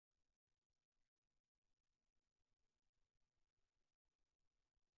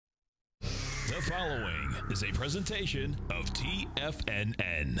The following is a presentation of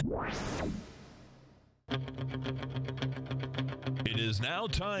TFNN. It is now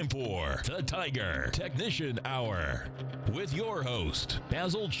time for the Tiger Technician Hour with your host,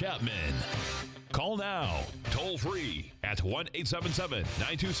 Basil Chapman. Call now, toll free at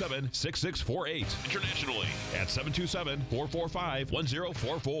 1-877-927-6648. Internationally at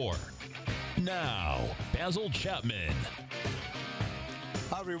 727-445-1044. Now, Basil Chapman.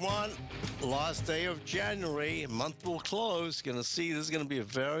 Hi, everyone. Last day of January, month will close. Going to see this is going to be a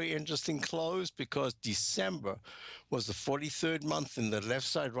very interesting close because December was the 43rd month in the left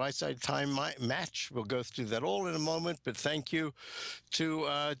side, right side time match. We'll go through that all in a moment, but thank you to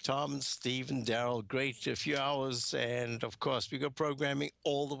Tom and Steve and Daryl. Great few hours. And of course, we go programming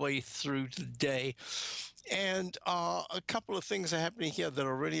all the way through today. And a couple of things are happening here that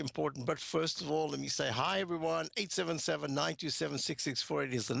are really important. But first of all, let me say hi, everyone.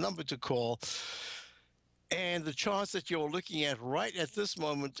 877-927-6648 is the number to call. And the charts that you're looking at right at this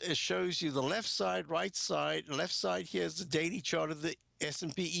moment, it shows you the left side, right side. Left side here is the daily chart of the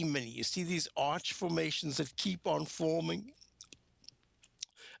S&P E-mini. You see these arch formations that keep on forming?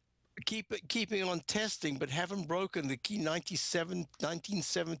 Keeping on testing, but haven't broken the key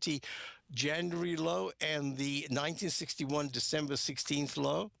 1970 January low and the 1961 December 16th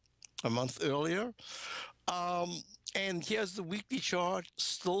low a month earlier. And here's the weekly chart,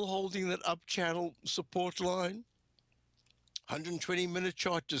 still holding that up channel support line. 120-minute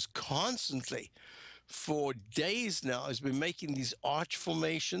chart just constantly for days now has been making these arch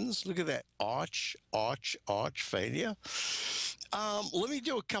formations. Look at that, arch failure. Let me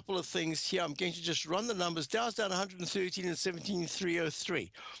do a couple of things here. I'm going to just run the numbers. Dow's down 113 at 17,303.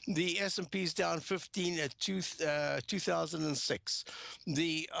 The S&P's down 15 at 2006.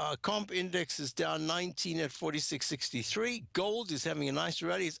 The comp index is down 19 at 4663. Gold is having a nice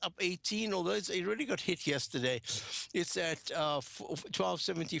rally. It's up 18, although it really got hit yesterday. It's at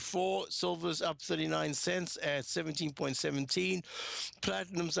 1274. Silver's up 39 cents at 17.17.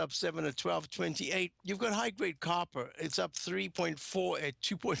 Platinum's up 7 at 1228. You've got high-grade copper. It's up 3.4 at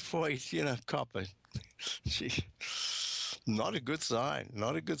 2.48, copper. Gee, not a good sign,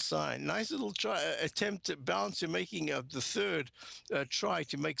 not a good sign. Nice little attempt to bounce. You're making the third try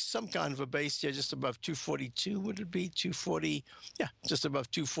to make some kind of a base here, just above 242. Would it be 240? Yeah, just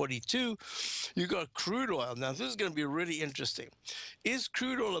above 242. You got crude oil. Now, this is going to be really interesting. Is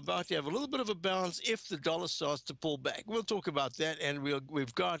crude oil about to have a little bit of a bounce if the dollar starts to pull back? We'll talk about that. And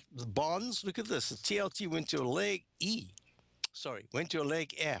we've got the bonds. Look at this. The TLT went to a leg E. Went to a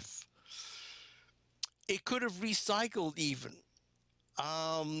leg F. It could have recycled even.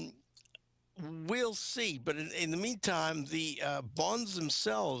 We'll see. But in the meantime, the bonds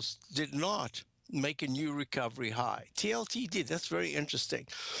themselves did not make a new recovery high. TLT did. That's very interesting.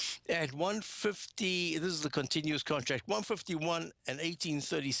 At 150, this is the continuous contract, 151 and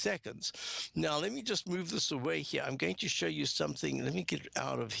 1830 seconds. Now, let me just move this away here. I'm going to show you something. Let me get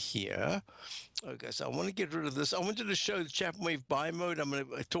out of here. Okay, so I want to get rid of this. I wanted to show the Chapman Wave buy mode. I'm going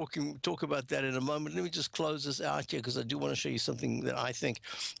to talk about that in a moment. Let me just close this out here because I do want to show you something that I think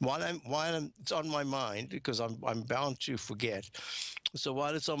while it's on my mind because I'm bound to forget. So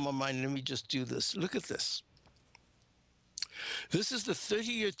while it's on my mind, let me just do this. Look at this. This is the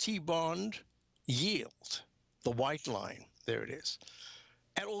 30-year T-bond yield, the white line. There it is,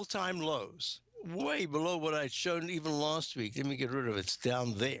 at all-time lows. Way below what I'd shown even last week. Let me get rid of it. It's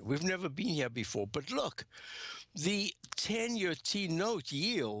down there. We've never been here before. But look, the 10-year T-note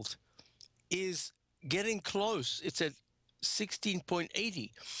yield is getting close. It's at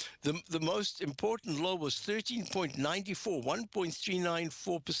 16.80. The most important low was 13.94,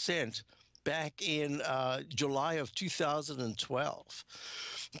 1.394% back in July of 2012.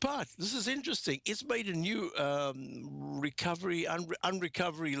 But this is interesting. It's made a new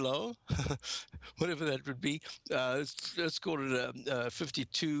unrecovery low, whatever that would be. Let's call it a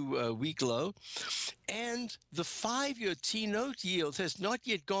 52-week low. And the 5-year T-note yield has not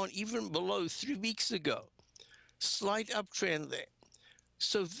yet gone even below 3 weeks ago. Slight uptrend there.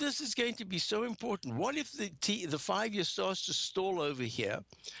 So this is going to be so important. What if the 5-year starts to stall over here?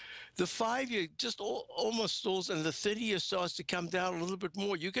 The 5-year just almost stalls and the 30-year starts to come down a little bit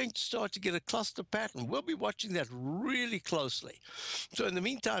more. You're going to start to get a cluster pattern. We'll be watching that really closely. So in the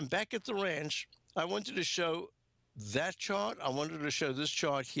meantime, back at the ranch, I wanted to show that chart. I wanted to show this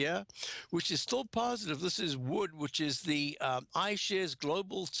chart here, which is still positive. This is wood, which is the iShares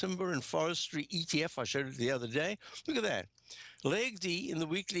Global Timber and Forestry ETF. I showed it the other day. Look at that. Leg D in the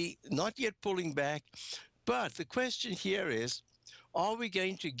weekly, not yet pulling back. But the question here is, are we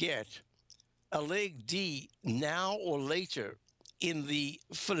going to get a leg D now or later in the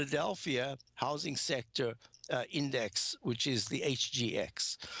Philadelphia housing sector index, which is the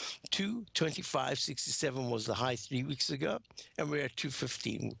HGX. 225.67 was the high 3 weeks ago, and we're at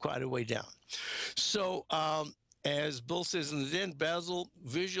 215, quite a way down. So, as Bill says in the den, Basil,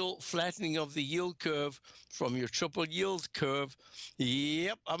 visual flattening of the yield curve from your triple yield curve.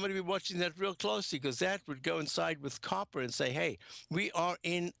 Yep, I'm going to be watching that real closely because that would coincide with copper and say, hey, we are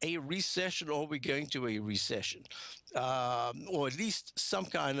in a recession, or we're going to a recession, or at least some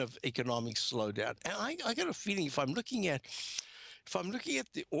kind of economic slowdown. And I got a feeling if I'm looking at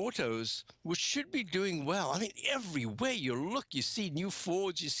the autos, which should be doing well, I mean, everywhere you look, you see new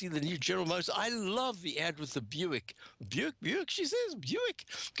Fords, you see the new General Motors. I love the ad with the Buick. Buick, she says, Buick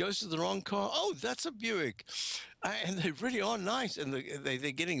goes to the wrong car. Oh, that's a Buick. And they really are nice, and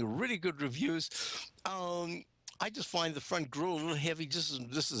they're getting really good reviews. I just find the front grille a little heavy.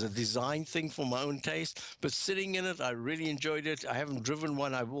 This is a design thing for my own taste, but sitting in it, I really enjoyed it. I haven't driven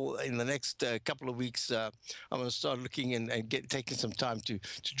one. I will in the next couple of weeks. I'm going to start looking and taking some time to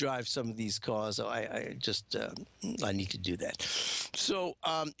drive some of these cars. So I need to do that. So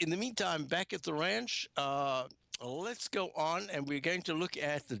in the meantime, back at the ranch, let's go on, and we're going to look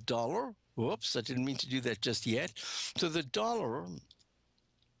at the dollar. Whoops, I didn't mean to do that just yet. So the dollar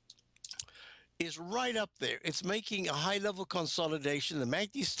is right up there. It's making a high-level consolidation. The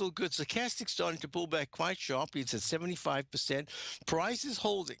MACD is still good. Stochastic's starting to pull back quite sharply. It's at 75%. Price is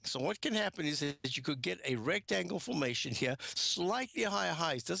holding. So what can happen is that you could get a rectangle formation here, slightly higher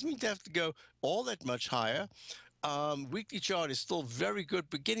highs. Doesn't mean to have to go all that much higher. Weekly chart is still very good,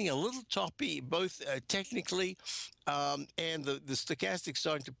 but getting a little toppy, both technically and the stochastic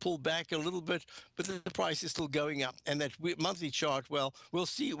starting to pull back a little bit, but the price is still going up. And that monthly chart, well, we'll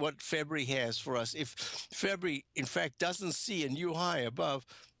see what February has for us. If February, in fact, doesn't see a new high above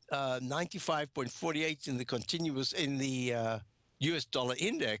 95.48 in the US dollar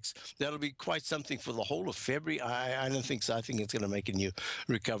index, that'll be quite something for the whole of February. I don't think so. I think it's going to make a new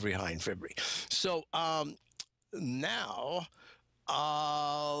recovery high in February. So, now,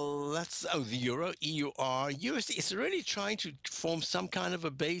 the euro, EUR, USD, it's really trying to form some kind of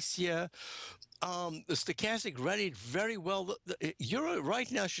a base here. The stochastic rallied very well. The euro right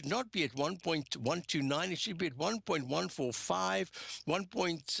now should not be at 1.129. It should be at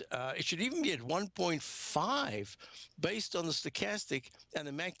 1.145. It should even be at 1.5 based on the stochastic and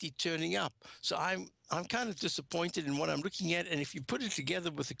the MACD turning up. So I'm kind of disappointed in what I'm looking at. And if you put it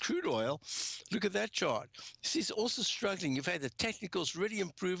together with the crude oil, look at that chart. See, it's also struggling. You've had the technicals really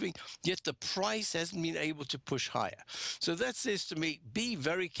improving, yet the price hasn't been able to push higher. So that says to me, be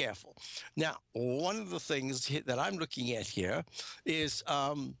very careful. Now, one of the things that I'm looking at here is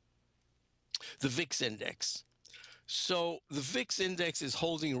the VIX index. So the VIX index is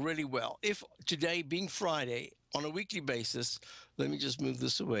holding really well. If today being Friday, on a weekly basis, let me just move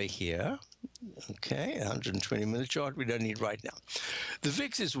this away here. Okay, 120-minute chart we don't need right now. The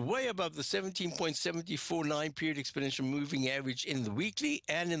VIX is way above the 17.749 period exponential moving average in the weekly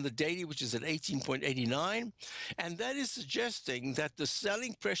and in the daily, which is at 18.89. And that is suggesting that the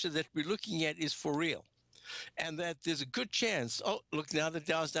selling pressure that we're looking at is for real. And that there's a good chance. Oh, look, now the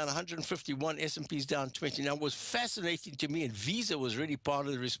Dow's down 151, S&P's down 20. Now, what's fascinating to me, and Visa was really part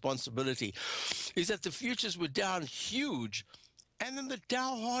of the responsibility, is that the futures were down huge. And then the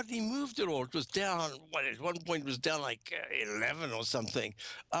Dow hardly moved at all. It was down, at one point it was down like 11 or something.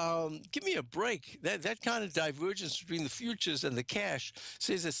 Give me a break. That kind of divergence between the futures and the cash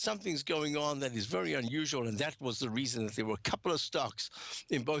says that something's going on that is very unusual, and that was the reason that there were a couple of stocks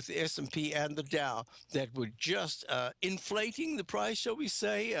in both the S&P and the Dow that were just inflating the price, shall we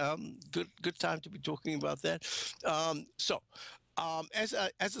say. Good time to be talking about that.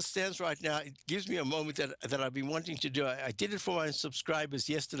 As it stands right now, it gives me a moment that I've been wanting to do. I did it for my subscribers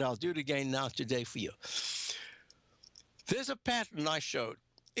yesterday. I'll do it again now today for you. There's a pattern I showed.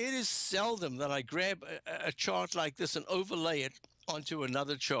 It is seldom that I grab a chart like this and overlay it onto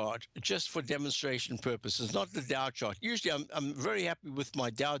another chart just for demonstration purposes, not the Dow chart. Usually I'm very happy with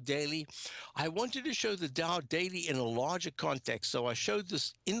my Dow daily. I wanted to show the Dow daily in a larger context, so I showed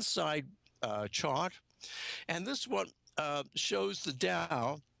this inside chart, and this one shows the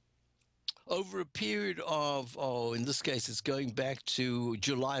Dow over a period of, in this case, it's going back to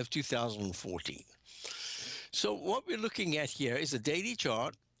July of 2014. So what we're looking at here is a daily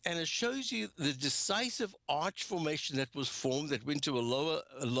chart, and it shows you the decisive arch formation that was formed that went to a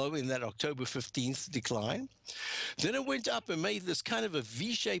low in that October 15th decline. Then it went up and made this kind of a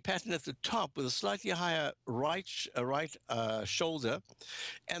V-shaped pattern at the top with a slightly higher right shoulder.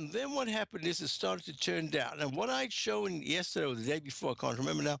 And then what happened is it started to turn down. And what I'd shown yesterday or the day before, I can't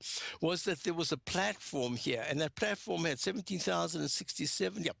remember now, was that there was a platform here. And that platform had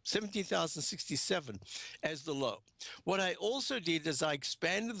 17,067, 17,067 as the low. What I also did is I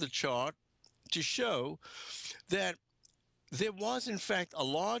expanded the chart to show that there was, in fact, a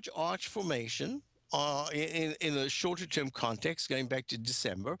large arch formation in a shorter term context, going back to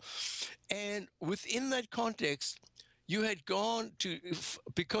December. And within that context, you had gone to,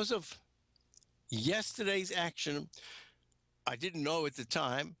 because of yesterday's action, I didn't know at the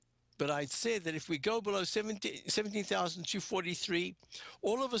time, but I'd said that if we go below 17,243,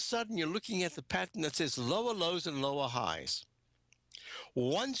 all of a sudden you're looking at the pattern that says lower lows and lower highs.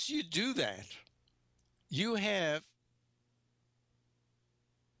 Once you do that, you have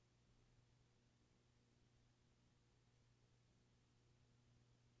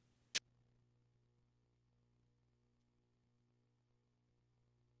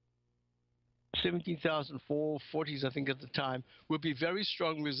 17,440s, I think at the time, would be very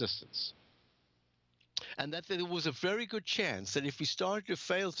strong resistance. And that there was a very good chance that if we started to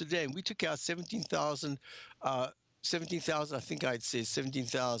fail today, and we took out 17,000, I think I'd say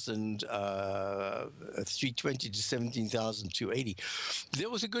 17,320 to 17,280, there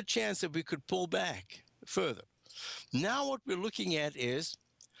was a good chance that we could pull back further. Now what we're looking at is,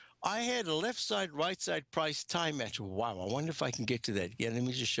 I had a left side, right side price time match. Wow, I wonder if I can get to that. Yeah, let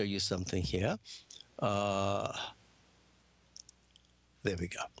me just show you something here. There we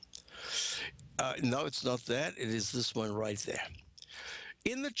go. No, it's not that. It is this one right there.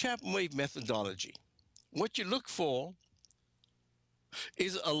 In the Chapman wave methodology, what you look for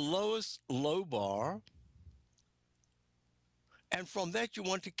is a lowest low bar. And from that, you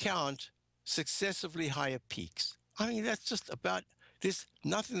want to count successively higher peaks. I mean, that's just about... There's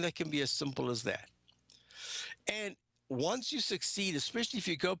nothing that can be as simple as that. And once you succeed, especially if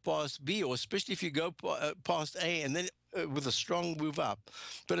you go past B, or especially if you go past A and then with a strong move up,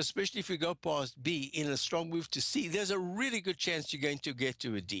 but especially if you go past B in a strong move to C, there's a really good chance you're going to get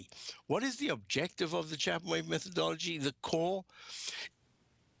to a D. What is the objective of the Chapman wave methodology? The core,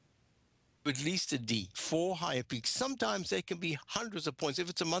 at least a D, 4 higher peaks. Sometimes they can be hundreds of points. If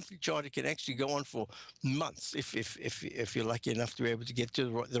it's a monthly chart, it can actually go on for months if you're lucky enough to be able to get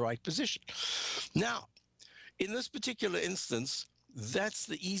to the right position. Now, in this particular instance, that's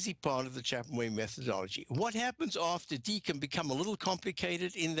the easy part of the Chapman wave methodology. What happens after D can become a little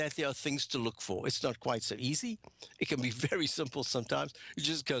complicated in that there are things to look for. It's not quite so easy. It can be very simple sometimes. It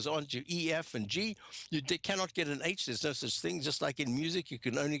just goes on to E, F, and G. You cannot get an H. There's no such thing. Just like in music, you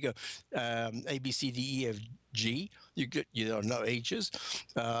can only go A, B, C, D, E, F, G. There are no H's.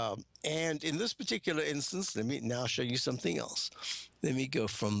 And in this particular instance, let me now show you something else. Let me go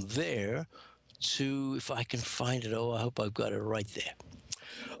from there to, if I can find it, I hope I've got it right there.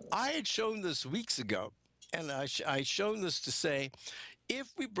 I had shown this weeks ago, and I shown this to say,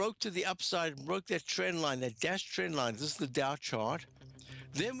 if we broke to the upside and broke that trend line, that dashed trend line, this is the Dow chart,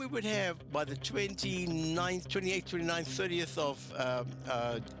 then we would have, by the 29th, 28th, 29th, 30th of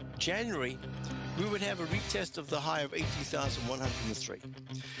January, we would have a retest of the high of 18,103.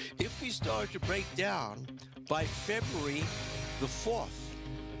 If we started to break down by February the 4th,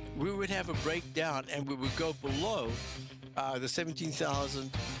 we would have a breakdown and we would go below the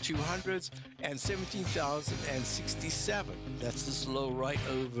 17,200s and 17,067. That's this low right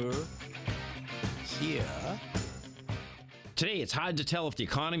over here. Today, it's hard to tell if the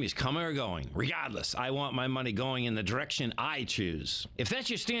economy is coming or going. Regardless, I want my money going in the direction I choose. If that's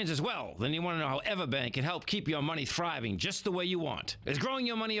your stance as well, then you want to know how Everbank can help keep your money thriving just the way you want. Is growing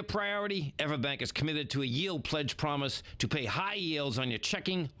your money a priority? Everbank is committed to a yield pledge promise to pay high yields on your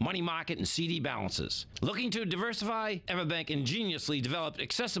checking, money market, and CD balances. Looking to diversify? Everbank ingeniously developed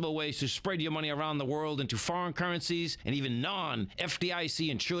accessible ways to spread your money around the world into foreign currencies and even non-FDIC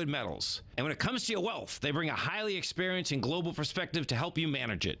insured metals. And when it comes to your wealth, they bring a highly experienced and global perspective to help you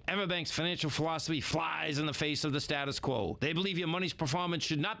manage it. Everbank's financial philosophy flies in the face of the status quo. They believe your money's performance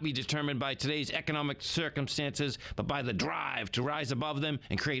should not be determined by today's economic circumstances, but by the drive to rise above them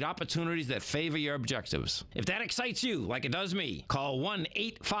and create opportunities that favor your objectives. If that excites you, like it does me, call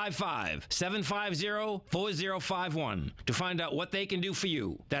 1-855-750-4051 to find out what they can do for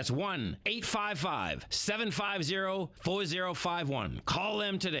you. That's 1-855-750-4051. Call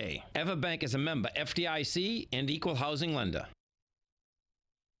them today. Everbank is a member FDIC and equal housing lender.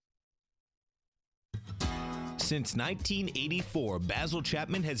 Since 1984, Basil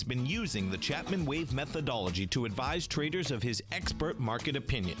Chapman has been using the Chapman Wave methodology to advise traders of his expert market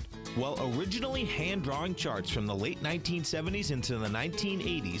opinion. While originally hand-drawing charts from the late 1970s into the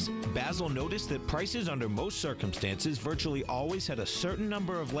 1980s, Basil noticed that prices under most circumstances virtually always had a certain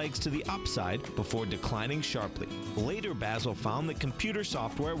number of legs to the upside before declining sharply. Later, Basil found that computer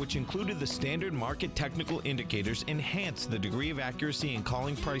software, which included the standard market technical indicators, enhanced the degree of accuracy in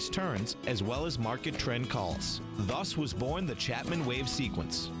calling price turns, as well as market trend calls. Thus was born the Chapman Wave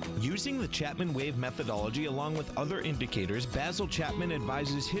sequence. Using the Chapman Wave methodology along with other indicators, Basil Chapman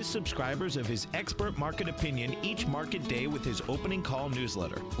advises his subscribers of his expert market opinion each market day with his opening call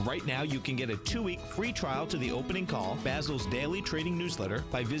newsletter. Right now, you can get a 2-week free trial to the opening call, Basil's daily trading newsletter,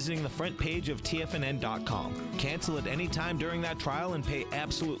 by visiting the front page of TFNN.com. Cancel at any time during that trial and pay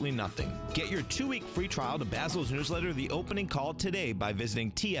absolutely nothing. Get your 2-week free trial to Basil's newsletter, The Opening Call, today by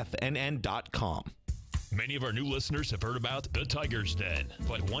visiting TFNN.com. Many of our new listeners have heard about the Tiger's Den,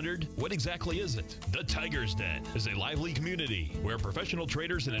 but wondered, what exactly is it? The Tiger's Den is a lively community where professional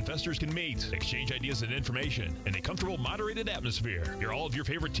traders and investors can meet, exchange ideas and information in a comfortable, moderated atmosphere. Hear all of your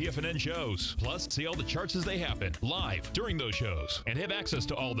favorite TFNN shows, plus see all the charts as they happen, live during those shows, and have access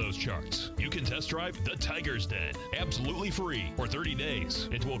to all those charts. You can test drive the Tiger's Den, absolutely free, for 30 days.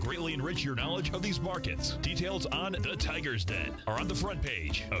 It will greatly enrich your knowledge of these markets. Details on the Tiger's Den are on the front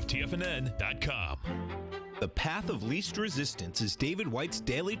page of TFNN.com. The Path of Least Resistance is David White's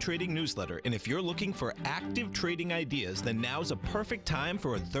daily trading newsletter, and if you're looking for active trading ideas, then now's a perfect time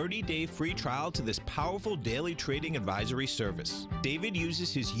for a 30-day free trial to this powerful daily trading advisory service. David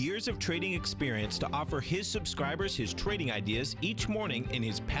uses his years of trading experience to offer his subscribers his trading ideas each morning in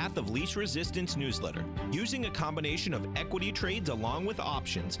his Path of Least Resistance newsletter. Using a combination of equity trades along with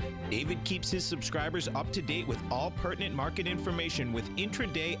options, David keeps his subscribers up to date with all pertinent market information with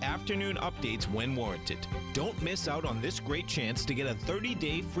intraday afternoon updates when warranted. Don't miss out on this great chance to get a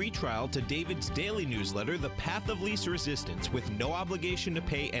 30-day free trial to David's daily newsletter, The Path of Least Resistance, with no obligation to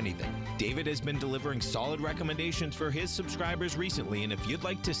pay anything. David has been delivering solid recommendations for his subscribers recently, and if you'd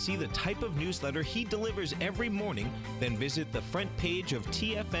like to see the type of newsletter he delivers every morning, then visit the front page of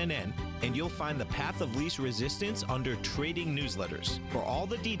TFNN, and you'll find The Path of Least Resistance under Trading Newsletters. For all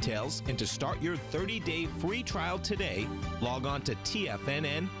the details and to start your 30-day free trial today, log on to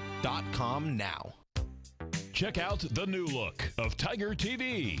TFNN.com now. Check out the new look of Tiger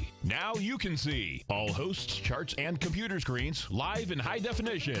TV. Now you can see all hosts, charts, and computer screens live in high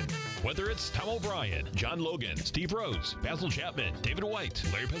definition. Whether it's Tom O'Brien, John Logan, Steve Rhodes, Basil Chapman, David White,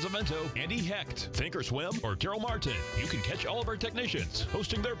 Larry Pezzamento, Andy Hecht, Thinkorswim, or Carol Martin, you can catch all of our technicians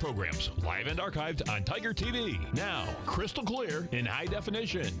hosting their programs live and archived on Tiger TV. Now, crystal clear in high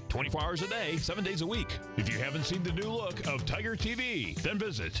definition, 24 hours a day, 7 days a week. If you haven't seen the new look of Tiger TV, then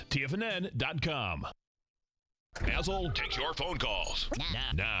visit TFNN.com. Basil takes your phone calls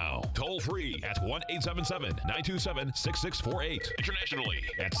now. Toll free at 1-877-927-6648. Internationally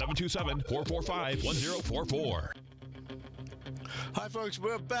at 727-445-1044. Hi, folks.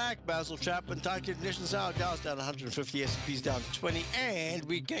 We're back. Basil Chapman, Tiger Ignitions Hour. Dow's down 150, S&P's down 20. And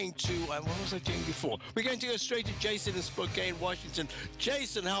we're going to, what was I doing before? We're going to go straight to Jason in Spokane, Washington.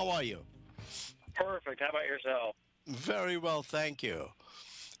 Jason, how are you? Perfect. How about yourself? Very well, thank you.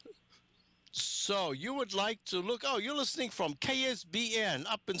 So you would like to look, you're listening from KSBN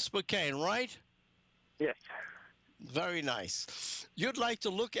up in Spokane, right? Yes. Very nice. You'd like to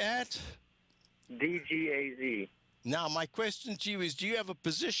look at? DGAZ. Now, my question to you is, do you have a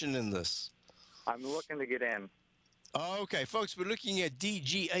position in this? I'm looking to get in. Okay, folks, we're looking at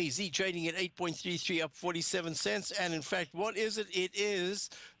DGAZ trading at 8.33 up 47 cents. And in fact, what is it? It is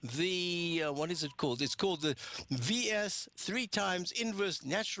the, what is it called? It's called the VS 3 times inverse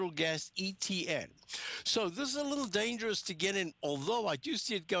natural gas ETN. So this is a little dangerous to get in, although I do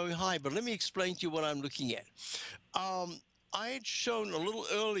see it going high. But let me explain to you what I'm looking at. I had shown a little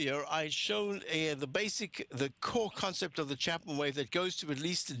earlier, I had shown the core concept of the Chapman wave that goes to at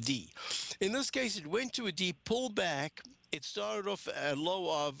least a D. In this case, it went to a D, pulled back. It started off at a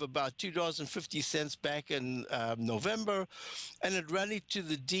low of about $2.50 back in November, and it rallied to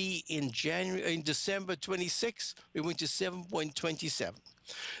the D in December 26. It went to 7.27.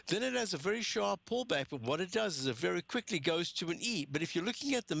 Then it has a very sharp pullback, but what it does is it very quickly goes to an E. But if you're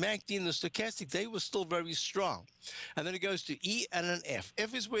looking at the MACD and the stochastic, they were still very strong. And then it goes to E and an F.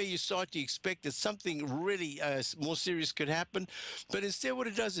 F is where you start to expect that something really more serious could happen. But instead what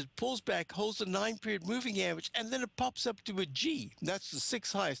it does, it pulls back, holds the 9-period moving average, and then it pops up to a G. That's the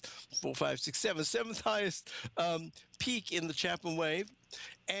 6th highest, 4, 5, 6, 7, 7th highest peak in the Chapman wave.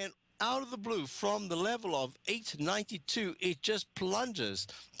 And out of the blue, from the level of 892, it just plunges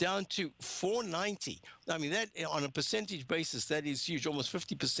down to 490. I mean, that on a percentage basis, that is huge, almost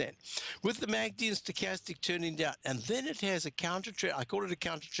 50%. With the MACD and stochastic turning down, and then it has a counter trend. I call it a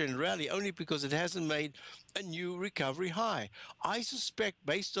counter trend rally only because it hasn't made a new recovery high. I suspect,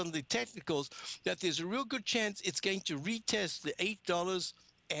 based on the technicals, that there's a real good chance it's going to retest the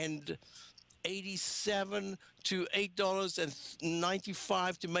 $8.87 to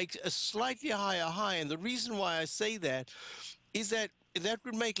 $8.95 to make a slightly higher high. And the reason why I say that is that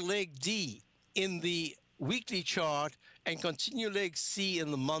would make leg D in the weekly chart and continue leg C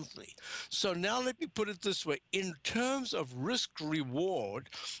in the monthly. So now let me put it this way. In terms of risk reward,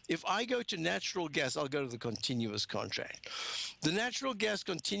 if I go to natural gas, I'll go to the continuous contract. The natural gas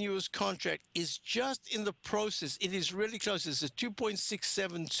continuous contract is just in the process. It is really close. It's a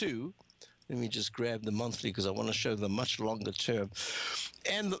 2.672. Let me just grab the monthly because I want to show the much longer term.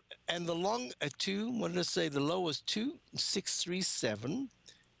 And the long what did I say? The low is 2.637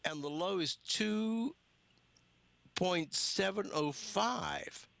 and the low is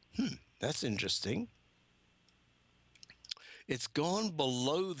 2.705. That's interesting. It's gone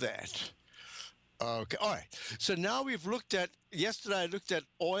below that. Okay, all right. So now we've looked at, yesterday I looked at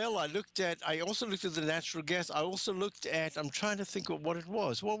oil, I also looked at the natural gas, I also looked at, I'm trying to think of what it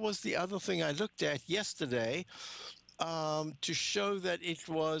was. What was the other thing I looked at yesterday to show that it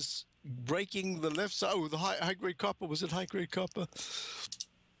was breaking the left side? Oh, the high-grade copper. Was it high-grade copper?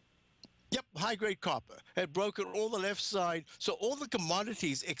 Yep, high-grade copper had broken all the left side. So all the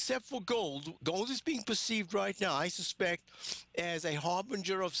commodities, except for gold, gold is being perceived right now, I suspect, as a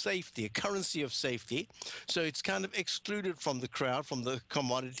harbinger of safety, a currency of safety. So it's kind of excluded from the crowd, from the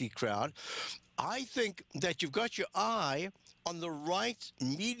commodity crowd. I think that you've got your eye on the right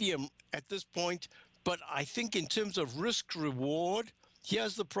medium at this point, but I think in terms of risk-reward,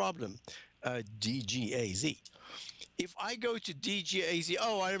 here's the problem, DGAZ. If I go to DGAZ,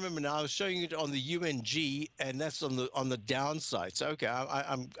 oh, I remember now. I was showing it on the UNG, and that's on the downside. So okay,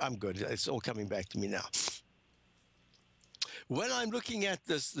 I'm good. It's all coming back to me now. When I'm looking at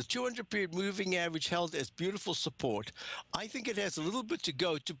this, the 200-period moving average held as beautiful support. I think it has a little bit to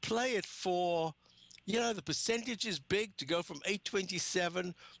go to play it for. You know, the percentage is big to go from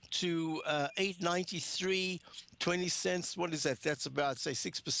 827 to 893, 20 cents. What is that? That's about, say,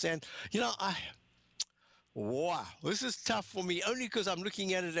 6%. You know, wow, this is tough for me, only because I'm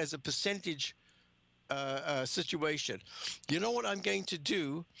looking at it as a percentage situation. You know what I'm going to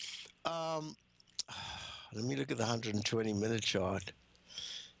do? Let me look at the 120-minute chart.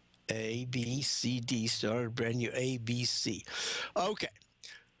 A, B, C, D, started brand new A, B, C. Okay.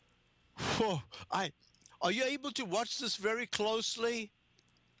 Whoa, are you able to watch this very closely?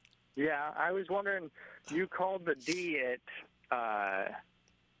 Yeah, I was wondering, you called the D at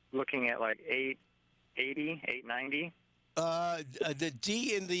looking at like 880, 890? The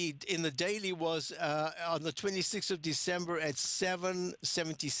D in the daily was on the 26th of December at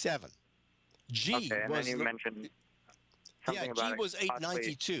 777. G okay, and was then you mentioned something about G was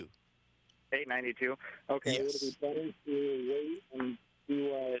 892. 892. Okay, yes. Would it be better to wait and see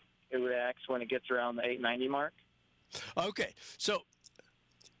what it reacts when it gets around the 890 mark? Okay, so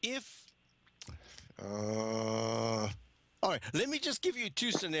if all right, let me just give you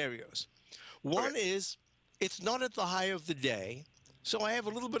two scenarios. One is it's not at the high of the day, so I have a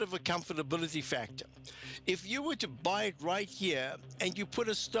little bit of a comfortability factor. If you were to buy it right here and you put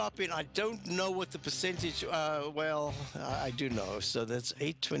a stop in, I don't know what the percentage, well, I do know. So that's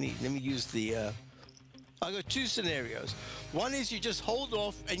 820. Let me use the, I got two scenarios. One is you just hold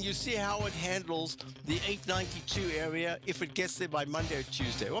off and you see how it handles the 892 area if it gets there by Monday or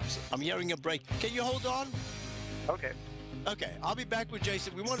Tuesday. Whoops, I'm hearing a break. Can you hold on? Okay. Okay, I'll be back with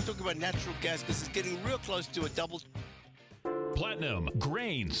Jason. We want to talk about natural gas because it's getting real close to a double. Platinum,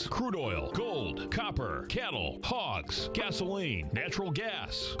 grains, crude oil, gold, copper, cattle, hogs, gasoline, natural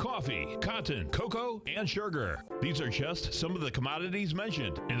gas, coffee, cotton, cocoa, and sugar. These are just some of the commodities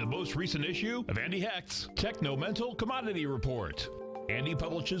mentioned in the most recent issue of Andy Hecht's Techno-Mental Commodity Report. Andy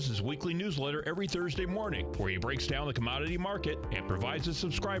publishes his weekly newsletter every Thursday morning, where he breaks down the commodity market and provides his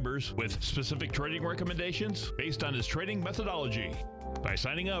subscribers with specific trading recommendations based on his trading methodology. By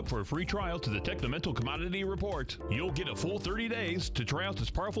signing up for a free trial to the Techno-Mental Commodity Report, you'll get a full 30 days to try out this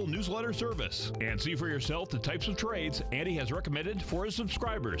powerful newsletter service and see for yourself the types of trades Andy has recommended for his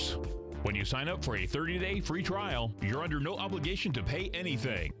subscribers. When you sign up for a 30-day free trial, you're under no obligation to pay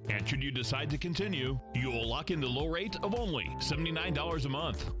anything. And should you decide to continue, you will lock in the low rate of only $79 a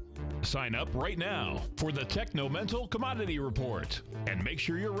month. Sign up right now for the Techno-Mental Commodity Report and make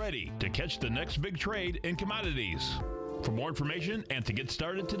sure you're ready to catch the next big trade in commodities. For more information and to get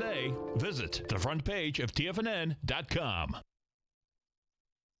started today, visit the front page of TFNN.com.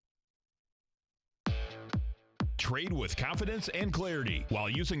 Trade with confidence and clarity while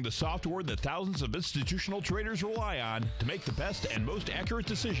using the software that thousands of institutional traders rely on to make the best and most accurate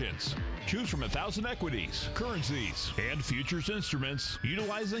decisions. Choose from 1,000 equities, currencies, and futures instruments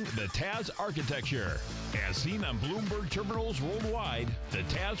utilizing the TAS architecture. As seen on Bloomberg terminals worldwide, the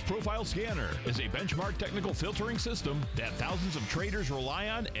TAS Profile Scanner is a benchmark technical filtering system that thousands of traders rely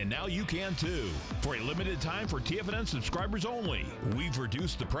on, and now you can too. For a limited time for TFNN subscribers only, we've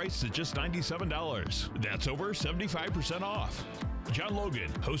reduced the price to just $97. That's over 75% off. John Logan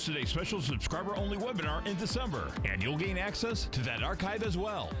hosted a special subscriber-only webinar in December, and you'll gain access to that archive as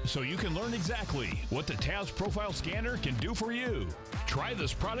well, so you can learn exactly what the TAS Profile Scanner can do for you. Try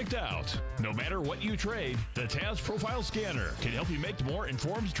this product out. No matter what you trade, the TAS Profile Scanner can help you make more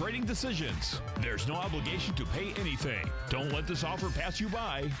informed trading decisions. There's no obligation to pay anything. Don't let this offer pass you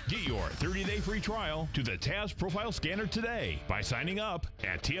by. Get your 30-day free trial to the TAS Profile Scanner today by signing up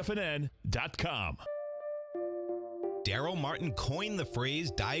at TFNN.com. Daryl Martin coined the phrase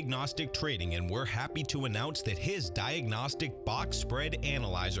diagnostic trading, and we're happy to announce that his diagnostic box spread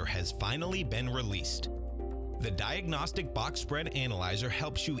analyzer has finally been released. The Diagnostic Box Spread Analyzer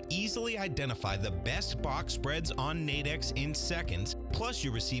helps you easily identify the best box spreads on Nadex in seconds, plus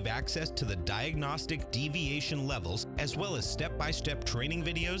you receive access to the diagnostic deviation levels, as well as step-by-step training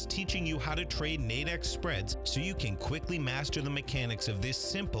videos teaching you how to trade Nadex spreads so you can quickly master the mechanics of this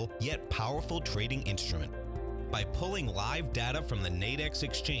simple yet powerful trading instrument. By pulling live data from the Nadex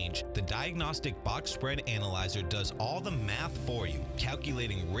exchange, the Diagnostic Box Spread Analyzer does all the math for you,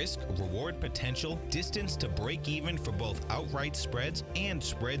 calculating risk, reward potential, distance to break even for both outright spreads and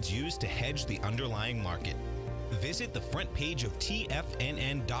spreads used to hedge the underlying market. Visit the front page of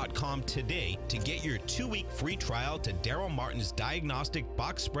TFNN.com today to get your 2-week free trial to Daryl Martin's Diagnostic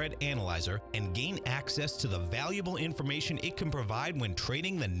Box Spread Analyzer and gain access to the valuable information it can provide when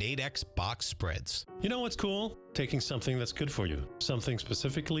trading the Nadex box spreads. You know what's cool? Taking something that's good for you. Something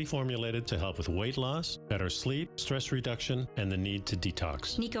specifically formulated to help with weight loss, better sleep, stress reduction, and the need to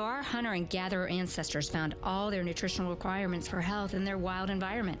detox. Nico, our hunter and gatherer ancestors found all their nutritional requirements for health in their wild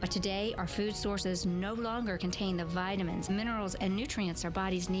environment. But today, our food sources no longer contain the vitamins, minerals, and nutrients our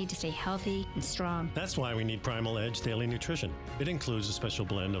bodies need to stay healthy and strong. That's why we need Primal Edge Daily Nutrition. It includes a special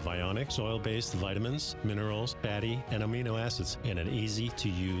blend of ionic, soil-based vitamins, minerals, fatty, and amino acids in an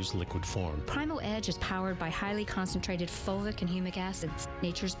easy-to-use liquid form. Primal Edge is powered by highly concentrated fulvic and humic acids,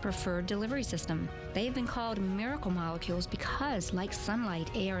 nature's preferred delivery system. They have been called miracle molecules because, like sunlight,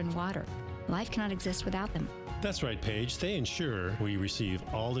 air, and water, life cannot exist without them. That's right, Paige. They ensure we receive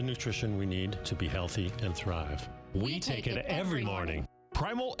all the nutrition we need to be healthy and thrive. We take it every morning.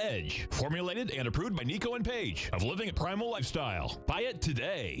 Primal Edge, formulated and approved by Nico and Paige of Living a Primal Lifestyle. Buy it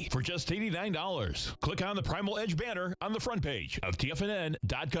today for just $89. Click on the Primal Edge banner on the front page of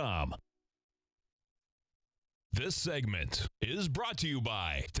TFNN.com. This segment is brought to you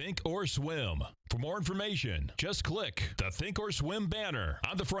by Think or Swim. For more information, just click the Think or Swim banner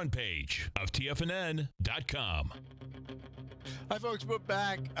on the front page of TFNN.com. Hi, folks. We're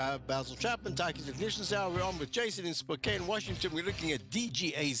back. Basil Chapman, Tiger Technicians Hour. We're on with Jason in Spokane, Washington. We're looking at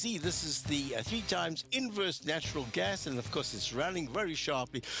DGAZ. This is the 3 times inverse natural gas, and of course, it's running very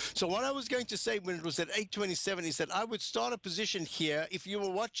sharply. So what I was going to say when it was at 827 is that I would start a position here if you were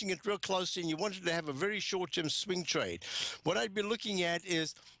watching it real closely and you wanted to have a very short-term swing trade. What I'd be looking at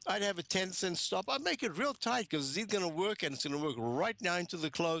is I'd have a 10-cent stop. I'd make it real tight because it's either going to work and it's going to work right now into the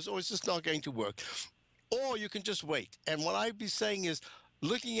close, or it's just not going to work. Or you can just wait. And what I'd be saying is,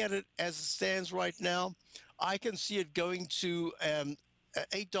 looking at it as it stands right now, I can see it going to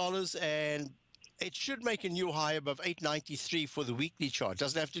 $8, and it should make a new high above $8.93 for the weekly chart.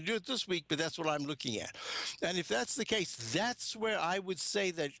 Doesn't have to do it this week, but that's what I'm looking at. And if that's the case, that's where I would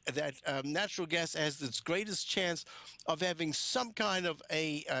say that natural gas has its greatest chance of having some kind of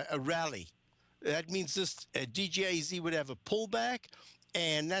a rally. That means this DGAZ would have a pullback,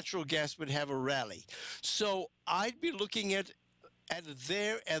 and natural gas would have a rally. So I'd be looking at it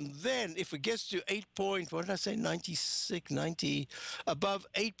there, and then if it gets to 90, above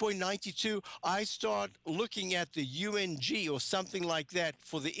 8.92, I start looking at the UNG or something like that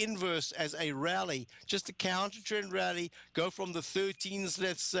for the inverse as a rally, just a counter trend rally, go from the 13s,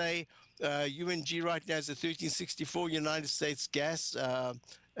 let's say. UNG right now is a 1364 United States gas, a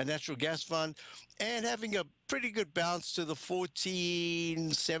natural gas fund, and having a pretty good bounce to the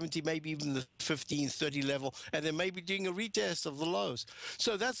 1470, maybe even the 1530 level, and then maybe doing a retest of the lows.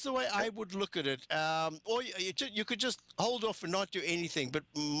 So that's the way I would look at it. Or you could just hold off and not do anything. But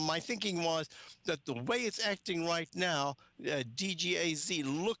my thinking was that the way it's acting right now, DGAZ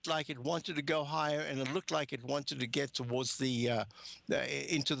looked like it wanted to go higher, and it looked like it wanted to get towards into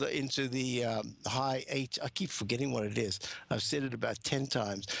the high 8. I keep forgetting what it is. I've said it about 10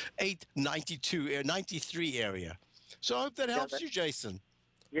 times. 892, 93 area. So I hope that helps you, Jason.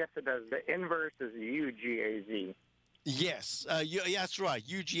 Yes, it does. The inverse is UGAZ. Yes, yeah, that's right.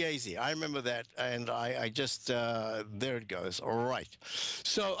 UGAZ. I remember that, and I just there it goes. All right.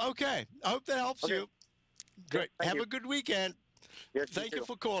 So okay, I hope that helps you. Great. Have a good weekend. Yes, Thank you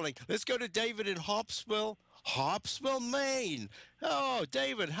for calling. Let's go to David in Harpswell, Maine. Oh,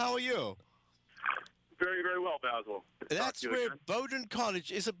 David, how are you? Very, very well, Basil. That's where Bowdoin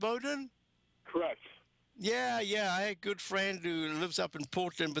College is. It Bowdoin? Correct. Yeah. I had a good friend who lives up in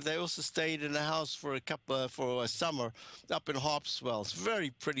Portland, but they also stayed in a house for a summer up in Harpswell. It's very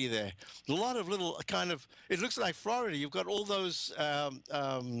pretty there. A lot of little it looks like Florida. You've got all those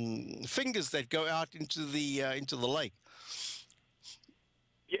fingers that go out into the lake.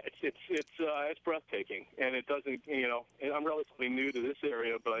 Yeah, it's breathtaking, and it doesn't. And I'm relatively new to this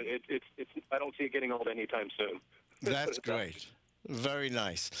area, but it's I don't see it getting old anytime soon. That's great. Very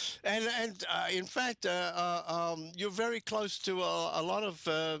nice. And in fact, you're very close to a lot of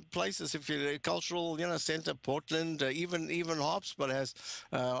places. If you're cultural, center, Portland, even Harpswell has.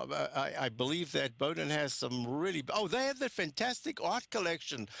 I believe that Bowdoin has some really. Oh, they have that fantastic art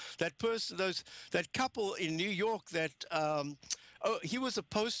collection. That couple in New York that. He was a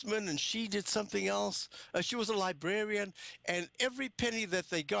postman and she did something else. She was a librarian, and every penny that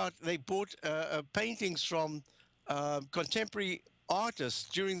they got, they bought paintings from contemporary artists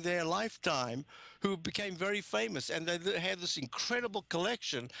during their lifetime who became very famous, and they had this incredible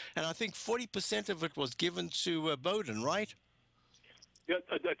collection, and I think 40% of it was given to Bowdoin, right? Yeah,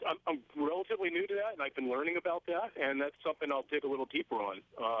 I'm relatively new to that, and I've been learning about that, and that's something I'll dig a little deeper on.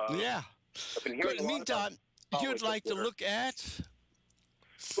 Yeah. Good. In the meantime, you'd like to look at?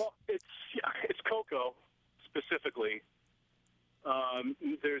 Well, it's cocoa specifically.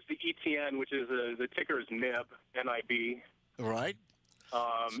 There's the ETN, which is the ticker is NIB, NIB. Right.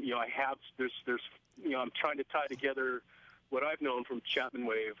 I'm trying to tie together what I've known from Chapman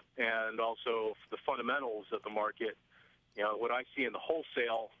Wave and also the fundamentals of the market. What I see in the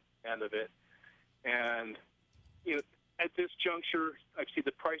wholesale end of it, and at this juncture, I see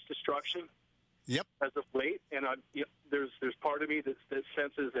the price destruction. Yep. As of late, and there's part of me that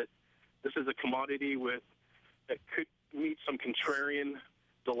senses that this is a commodity that could meet some contrarian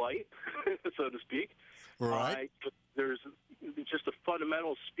delight, so to speak. Right. There's just the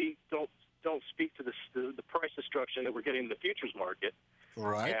fundamentals don't speak to the price destruction that we're getting in the futures market.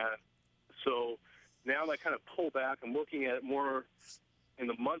 Right. And so now I kind of pull back. I'm looking at it more in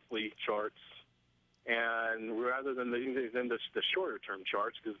the monthly charts, and rather than the shorter term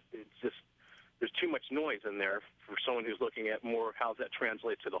charts, because it's just. There's too much noise in there for someone who's looking at more how that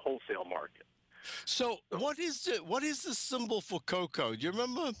translates to the wholesale market. So what is the symbol for cocoa? Do you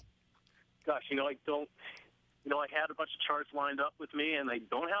remember? Gosh, I don't. I had a bunch of charts lined up with me, and they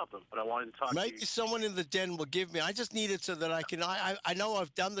don't have them. But I wanted to talk to you. Maybe someone in the den will give me. I just need it so that I can. I know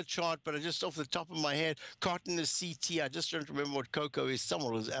I've done the chart, but I just off the top of my head, cotton is CT. I just don't remember what cocoa is.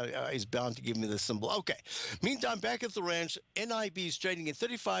 Someone is bound to give me the symbol. Okay. Meantime, back at the ranch, NIB is trading at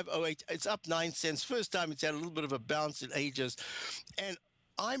 35.08. It's up 9 cents. First time it's had a little bit of a bounce in ages, and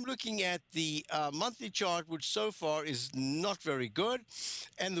I'm looking at the monthly chart, which so far is not very good.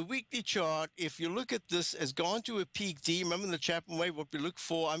 And the weekly chart, if you look at this, has gone to a peak D. Remember the Chapman Wave, what we look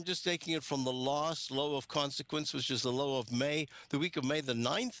for? I'm just taking it from the last low of consequence, which is the low of May, the week of May the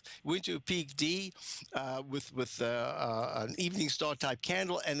 9th. Went to a peak D with an evening star type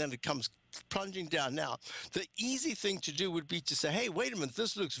candle, and then it comes plunging down. Now, the easy thing to do would be to say, hey, wait a minute,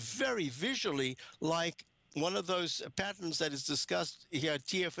 this looks very visually like one of those patterns that is discussed here at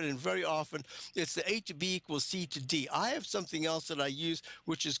TFNN very often. It's the A to B equals C to D. I have something else that I use,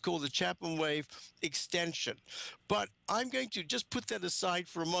 which is called the Chapman Wave extension. But I'm going to just put that aside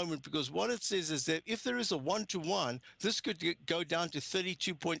for a moment, because what it says is that if there is a one-to-one, this could go down to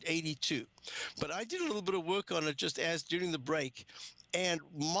 32.82. But I did a little bit of work on it just as during the break, and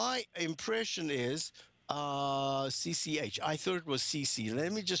my impression is CCH. I thought it was CC.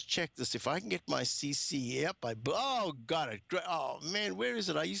 Let me just check this. If I can get my CC. Yep. Got it. Great. Oh, man, where is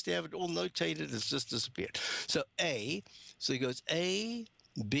it? I used to have it all notated. It's just disappeared. So A. So he goes A,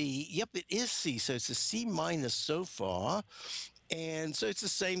 B. Yep, it is C. So it's a C minus so far. And so it's the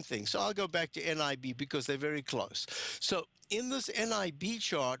same thing. So I'll go back to NIB because they're very close. So in this NIB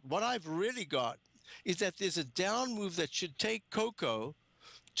chart, what I've really got is that there's a down move that should take cocoa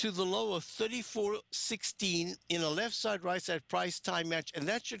to the low of 34.16 in a left side, right side price time match. And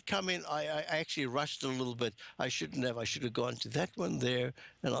that should come in. I actually rushed a little bit. I shouldn't have. I should have gone to that one there.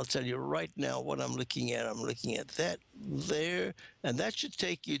 And I'll tell you right now what I'm looking at. I'm looking at that there. And that should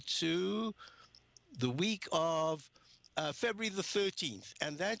take you to the week of February the 13th.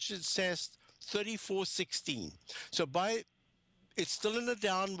 And that should test 34.16. So it's still in a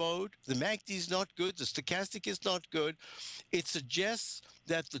down mode. The MACD is not good. The stochastic is not good. It suggests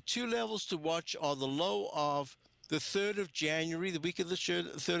that the two levels to watch are the low of the 3rd of January, the week of the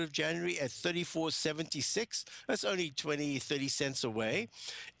 3rd of January at 34.76. That's only 20, 30 cents away.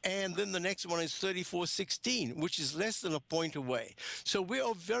 And then the next one is 34.16, which is less than a point away. So we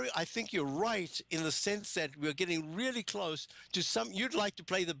are I think you're right in the sense that we're getting really close to you'd like to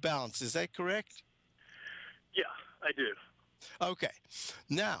play the bounce. Is that correct? Yeah, I do. Okay.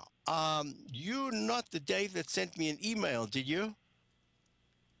 Now, you're not the Dave that sent me an email, did you?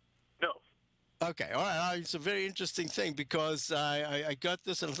 No. Okay. All right. It's a very interesting thing because I got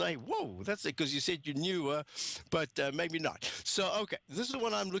this and I was like, whoa, that's it, because you said you knew, but maybe not. So, okay, this is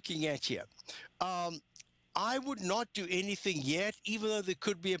what I'm looking at here. I would not do anything yet, even though there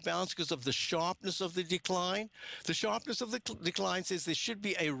could be a bounce because of the sharpness of the decline. The sharpness of the decline says there should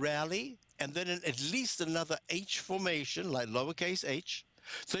be a rally and then at least another H formation, like lowercase h.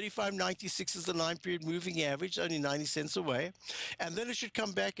 35.96 is the 9-period moving average, only 90 cents away. And then it should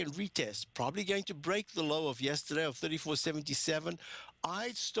come back and retest, probably going to break the low of yesterday of 34.77.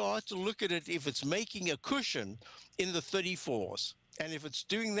 I'd start to look at it if it's making a cushion in the 34s. And if it's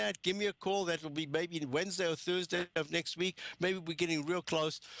doing that, give me a call. That will be maybe Wednesday or Thursday of next week. Maybe we're getting real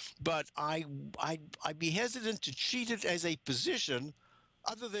close. But I'd be hesitant to treat it as a position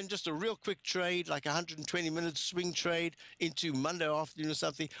other than just a real quick trade, like 120-minute swing trade into Monday afternoon or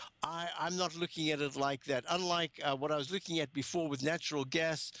something. I'm not looking at it like that. Unlike what I was looking at before with natural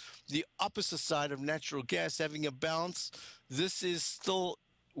gas, the opposite side of natural gas having a bounce, this is still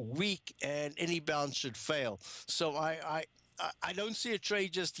weak and any bounce should fail. So I don't see a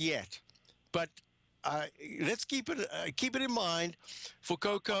trade just yet, but let's keep it in mind for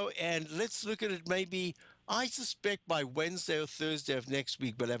cocoa, and let's look at it maybe. I suspect by Wednesday or Thursday of next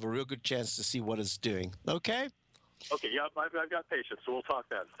week, we'll have a real good chance to see what it's doing. Okay? Okay, yeah, I've got patience, so we'll talk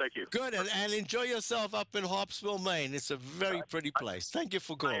then. Thank you. Good, and enjoy yourself up in Harpswell, Maine. It's a very pretty place. Thank you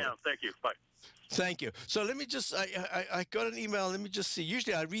for calling. I am. Thank you. Bye. Thank you. So let me just, I got an email. Let me just see.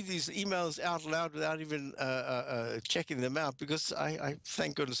 Usually I read these emails out loud without even checking them out because I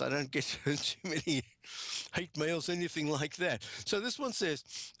thank goodness I don't get too many hate mails, anything like that. So this one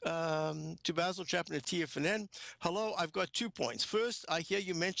says, to Basil Chapman at TFNN, hello, I've got 2 points. First, I hear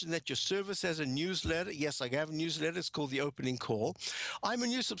you mentioned that your service has a newsletter. Yes, I have a newsletter. It's called The Opening Call. I'm a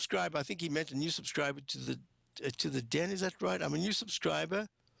new subscriber. I think he meant a new subscriber to the Den. Is that right? I'm a new subscriber.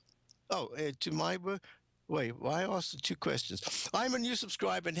 Oh, to my work. Wait, why I asked the 2 questions? I'm a new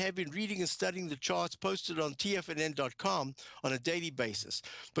subscriber and have been reading and studying the charts posted on TFNN.com on a daily basis.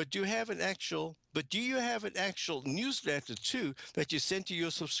 But do you have an actual newsletter too that you send to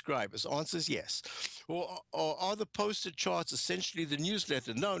your subscribers? Answer is yes. Or are the posted charts essentially the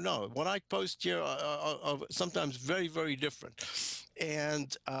newsletter? No. What I post here are sometimes very, very different.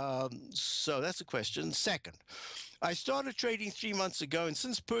 And so that's a question. Second, I started trading 3 months ago, and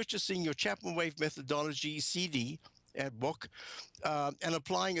since purchasing your Chapman Wave Methodology CD book and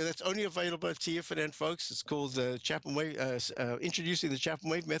applying it, that's only available at TFNN, folks. It's called the Chapman Wave, Introducing the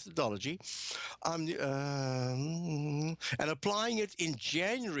Chapman Wave Methodology, and applying it in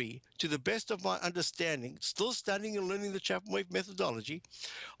January to the best of my understanding, still studying and learning the Chapman Wave Methodology,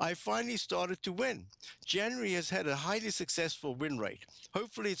 I finally started to win. January has had a highly successful win rate.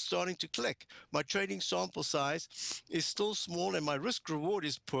 Hopefully it's starting to click. My trading sample size is still small and my risk reward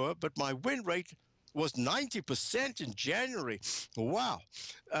is poor, but my win rate was 90% in January. Wow.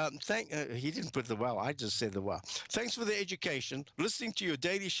 He didn't put the wow. I just said the wow. Thanks for the education. Listening to your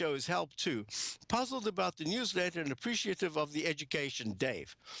daily show has helped too. Puzzled about the newsletter and appreciative of the education,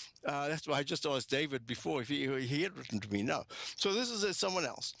 Dave. That's why I just asked David before if he had written to me. No. So this is someone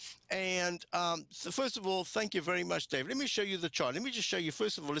else. And so first of all, thank you very much, Dave. Let me show you the chart. Let me just show you,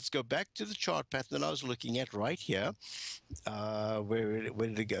 first of all, let's go back to the chart pattern I was looking at right here. Where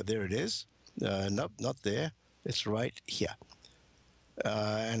did it go? There it is. Nope, not there. It's right here.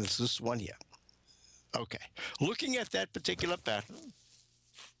 And it's this one here. Okay. Looking at that particular pattern,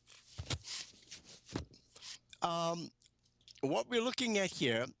 what we're looking at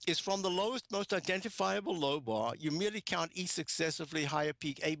here is from the lowest, most identifiable low bar, you merely count each successively higher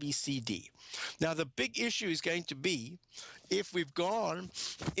peak A, B, C, D. Now, the big issue is going to be if we've gone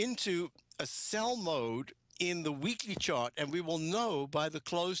into a sell mode in the weekly chart, and we will know by the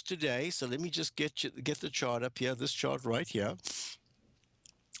close today. So let me just get the chart up here, this chart right here.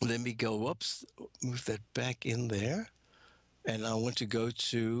 Let me go, whoops, move that back in there. And I want to go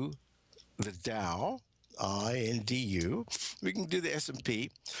to the Dow, INDU. We can do the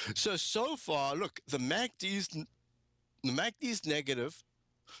S&P. So far, look, the MACD is negative.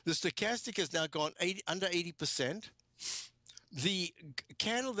 The stochastic has now gone under 80%. The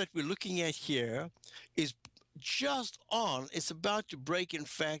candle that we're looking at here is just on. It's about to break, in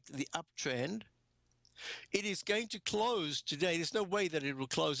fact, the uptrend. It is going to close today. There's no way that it will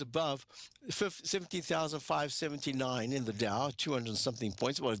close above 17,579 in the Dow, 200 something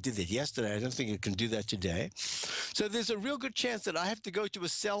points. Well, it did that yesterday. I don't think it can do that today. So there's a real good chance that I have to go to a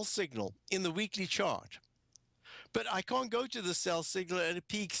sell signal in the weekly chart. But I can't go to the sell signal at a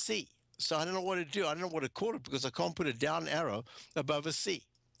peak C. So I don't know what to do. I don't know what to call it because I can't put a down arrow above a C.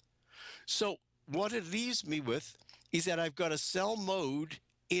 So what it leaves me with is that I've got a sell mode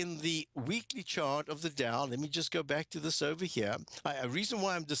in the weekly chart of the Dow. Let me just go back to this over here. A reason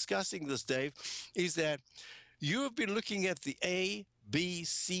why I'm discussing this, Dave, is that you have been looking at the A, B,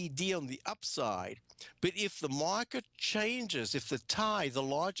 C, D on the upside. But if the market changes, if the tide, the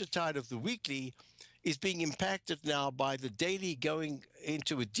larger tide of the weekly is being impacted now by the daily going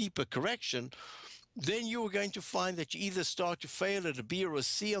into a deeper correction, then you are going to find that you either start to fail at a B or a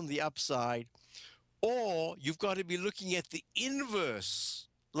C on the upside, or you've got to be looking at the inverse,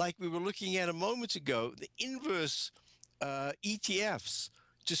 like we were looking at a moment ago, the inverse ETFs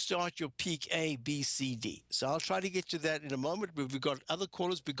to start your peak A, B, C, D. So I'll try to get to that in a moment, but we've got other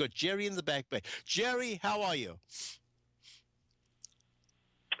callers. We've got Jerry in the back bay. Jerry, how are you?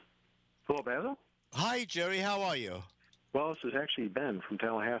 Hello, Basil. Hi, Jerry. How are you? Well, this is actually Ben from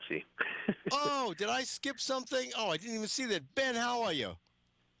Tallahassee. Oh, did I skip something? Oh, I didn't even see that. Ben, how are you?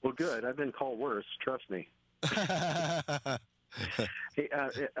 Well, good. I've been called worse. Trust me. Hey,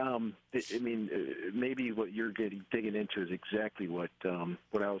 maybe what you're digging into is exactly what I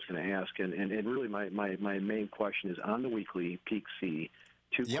was going to ask, and really my main question is on the weekly peak C.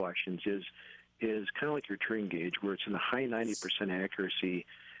 Two questions is kind of like your trend gauge, where it's in the high 90% accuracy.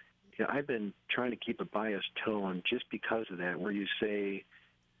 You know, I've been trying to keep a biased tone just because of that, where you say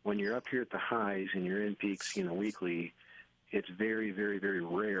when you're up here at the highs and you're in peak C in the weekly, it's very, very, very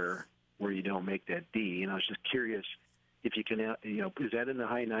rare where you don't make that D. And I was just curious if you can, is that in the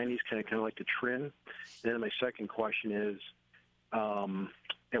high 90s, kind of like the trend? Then my second question is,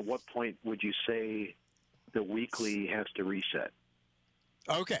 at what point would you say the weekly has to reset?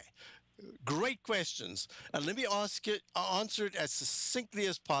 Okay. Great questions. And let me answer it as succinctly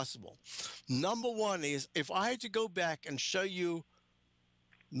as possible. Number one is, if I had to go back and show you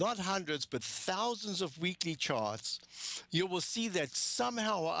not hundreds, but thousands of weekly charts, you will see that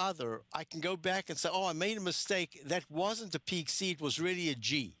somehow or other, I can go back and say, oh, I made a mistake. That wasn't a peak C. It was really a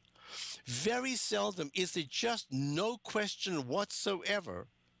G. Very seldom is there just no question whatsoever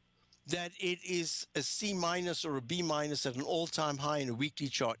that it is a C minus or a B minus at an all-time high in a weekly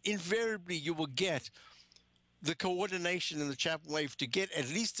chart. Invariably, you will get the coordination in the Chapman wave to get at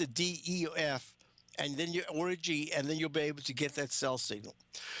least a D, E, or F, and then or a G, and then you'll be able to get that sell signal.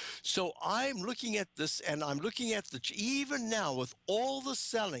 So I'm looking at this, and I'm looking at even now with all the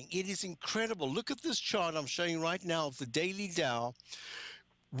selling, it is incredible. Look at this chart I'm showing right now of the daily Dow.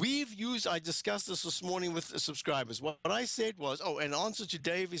 I discussed this morning with the subscribers. What I said was, an answer to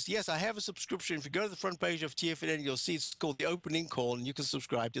Dave is, yes, I have a subscription. If you go to the front page of TFNN, you'll see it's called the Opening Call, and you can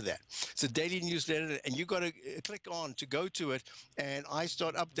subscribe to that. It's a daily newsletter, and you got to click on to go to it, and I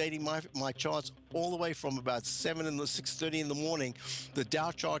start updating my charts all the way from about 6:30 in the morning. The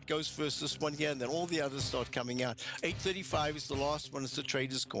Dow chart goes first, this one here, and then all the others start coming out. 8:35 is the last one. It's the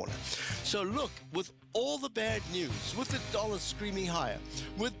Trader's Corner. So look, with all the bad news, with the dollar screaming higher,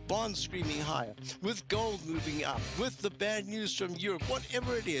 with bonds screaming higher, with gold moving up, with the bad news from Europe,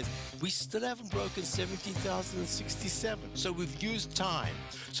 whatever it is, we still haven't broken 17,067. So we've used time.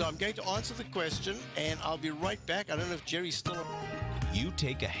 So I'm going to answer the question, and I'll be right back. I don't know if Jerry's still on. You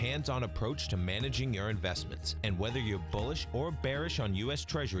take a hands-on approach to managing your investments, and whether you're bullish or bearish on U.S.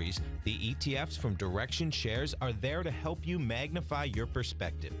 Treasuries, the ETFs from Direction Shares are there to help you magnify your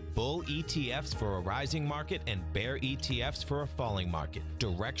perspective. Bull ETFs for a rising market and bear ETFs for a falling market.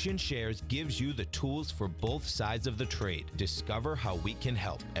 Direction Shares gives you the tools for both sides of the trade. Discover how we can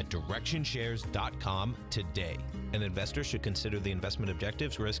help at directionshares.com today. An investor should consider the investment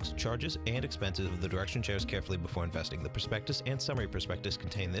objectives, risks, charges, and expenses of the Direction Shares carefully before investing. The prospectus and summary prospectus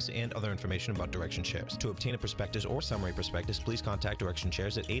contain this and other information about Direction Shares. To obtain a prospectus or summary prospectus, please contact Direction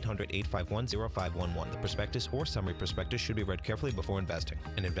Shares at 800-851-0511. The prospectus or summary prospectus should be read carefully before investing.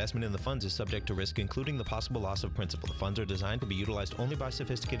 An investment in the funds is subject to risk, including the possible loss of principal. The funds are designed to be utilized only by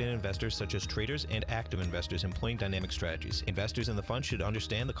sophisticated investors such as traders and active investors employing dynamic strategies. Investors in the fund should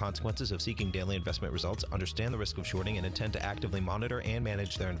understand the consequences of seeking daily investment results, understand the risk of shorting, and intend to actively monitor and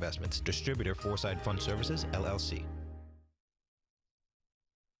manage their investments. Distributor Foreside Fund Services, LLC.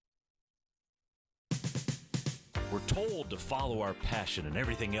 We're told to follow our passion and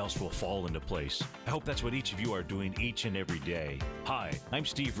everything else will fall into place. I hope that's what each of you are doing each and every day. Hi, I'm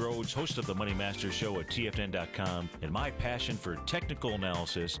Steve Rhodes, host of the Money Master Show at TFNN.com, and my passion for technical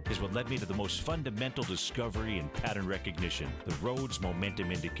analysis is what led me to the most fundamental discovery in pattern recognition, the Rhodes Momentum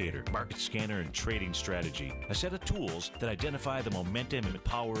Indicator, market scanner, and trading strategy, a set of tools that identify the momentum and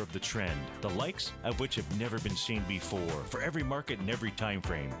power of the trend, the likes of which have never been seen before, for every market and every time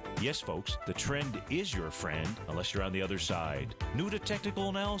frame. Yes, folks, the trend is your friend, unless you're on the other side. New to technical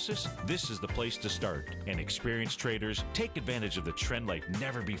analysis? This is the place to start. And experienced traders, take advantage of the trend like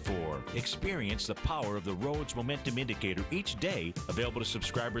never before. Experience the power of the Rhodes Momentum Indicator each day, available to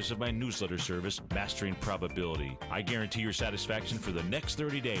subscribers of my newsletter service, Mastering Probability. I guarantee your satisfaction for the next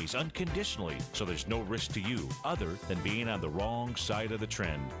 30 days unconditionally, so there's no risk to you other than being on the wrong side of the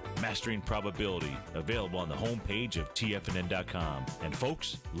trend. Mastering Probability, available on the homepage of TFNN.com. And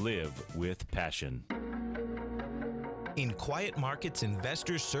folks, live with passion. In quiet markets,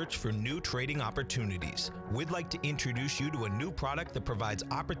 investors search for new trading opportunities. We'd like to introduce you to a new product that provides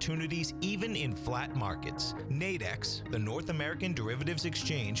opportunities even in flat markets. Nadex, the North American Derivatives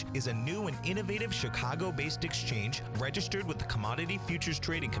Exchange, is a new and innovative Chicago-based exchange registered with the Commodity Futures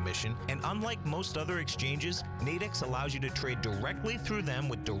Trading Commission, and unlike most other exchanges, Nadex allows you to trade directly through them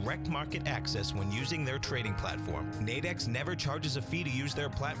with direct market access when using their trading platform. Nadex never charges a fee to use their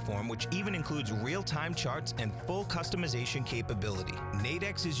platform, which even includes real-time charts and full customization capability.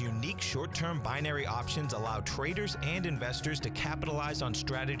 Nadex's unique short-term binary options allow traders and investors to capitalize on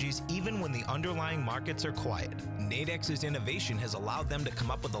strategies even when the underlying markets are quiet. Nadex's innovation has allowed them to come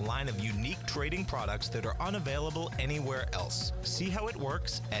up with a line of unique trading products that are unavailable anywhere else. See how it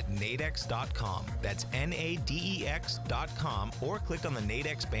works at nadex.com. That's NADEX.com, or click on the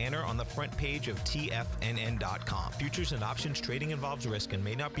Nadex banner on the front page of TFNN.com. Futures and options trading involves risk and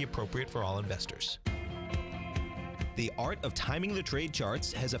may not be appropriate for all investors. The Art of Timing the Trade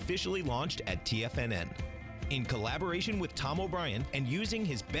Charts has officially launched at TFNN. In collaboration with Tom O'Brien and using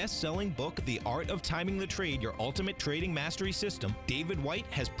his best-selling book, The Art of Timing the Trade, Your Ultimate Trading Mastery System, David White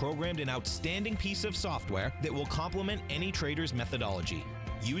has programmed an outstanding piece of software that will complement any trader's methodology.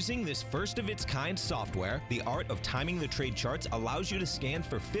 Using this first-of-its-kind software, The Art of Timing the Trade Charts allows you to scan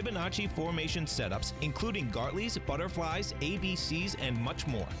for Fibonacci formation setups, including Gartley's, butterflies, ABCs, and much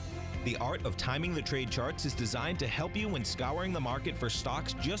more. The Art of Timing the Trade Charts is designed to help you when scouring the market for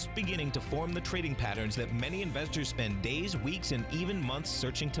stocks just beginning to form the trading patterns that many investors spend days, weeks, and even months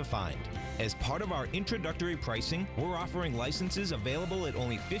searching to find. As part of our introductory pricing, we're offering licenses available at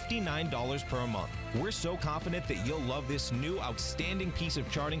only $59 per month. We're so confident that you'll love this new outstanding piece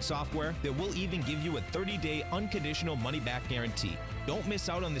of charting software that we'll even give you a 30-day unconditional money-back guarantee. Don't miss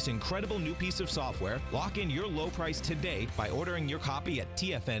out on this incredible new piece of software. Lock in your low price today by ordering your copy at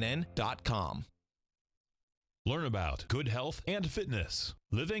TFNN.com. Learn about good health and fitness.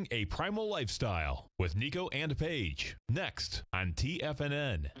 Living a primal lifestyle with Nico and Paige. Next on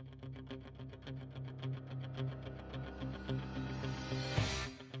TFNN.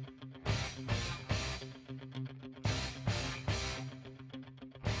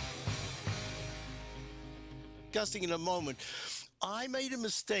 Discussing in a moment. I made a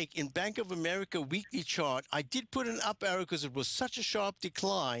mistake in Bank of America weekly chart. I did put an up arrow because it was such a sharp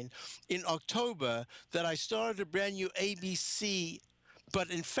decline in October that I started a brand new ABC,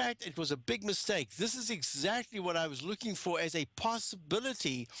 but in fact, it was a big mistake. This is exactly what I was looking for as a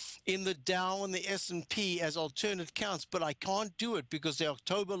possibility in the Dow and the S&P as alternate counts, but I can't do it because the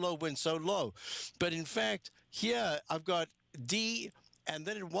October low went so low. But in fact, here I've got D, and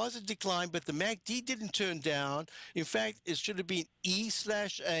then it was a decline, but the MACD didn't turn down. In fact, it should have been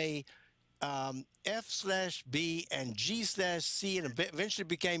E/A, F/B and G/C, and eventually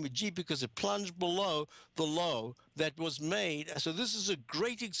became a G because it plunged below the low that was made. So this is a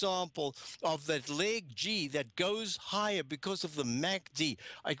great example of that leg G that goes higher because of the MACD.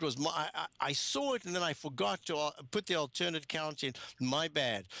 It was I saw it and then I forgot to put the alternate count in. My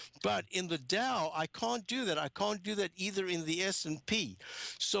bad. But in the Dow, I can't do that. I can't do that either in the S&P.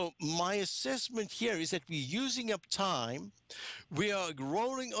 So my assessment here is that we're using up time. We are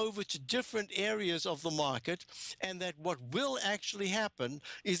rolling over to different areas of the market, and that what will actually happen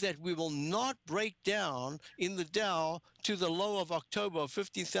is that we will not break down in the Dow to the low of October of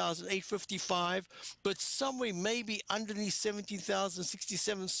 15,855, but somewhere maybe underneath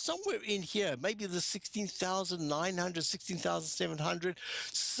 17,067, somewhere in here, maybe the 16,900, 16,700,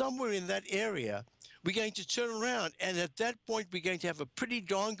 somewhere in that area. We're going to turn around, and at that point, we're going to have a pretty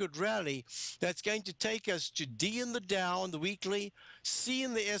darn good rally that's going to take us to D in the Dow on the weekly, C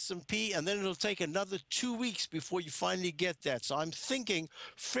in the S&P, and then it'll take another 2 weeks before you finally get that. So I'm thinking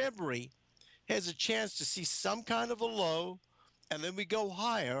February has a chance to see some kind of a low, and then we go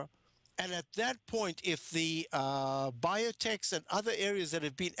higher. And at that point, if the biotechs and other areas that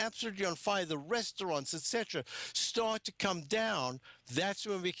have been absolutely on fire, the restaurants, etc., start to come down, that's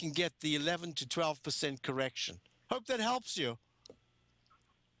when we can get the 11 to 12% correction. Hope that helps you.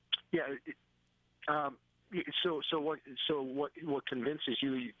 Yeah. So what convinces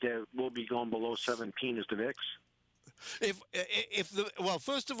you that we'll be going below 17 is the VIX? Well,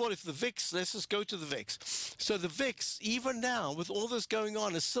 first of all, if the VIX, let's just go to the VIX. So the VIX, even now, with all this going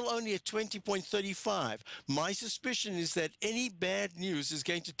on, is still only at 20.35. My suspicion is that any bad news is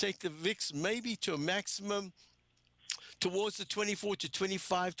going to take the VIX maybe to a maximum towards the 24 to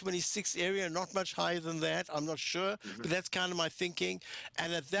 25, 26 area, not much higher than that. I'm not sure, but that's kind of my thinking.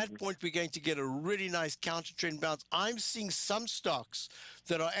 And at that point, we're going to get a really nice counter trend bounce. I'm seeing some stocks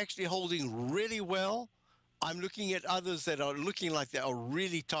that are actually holding really well. I'm looking at others that are looking like they are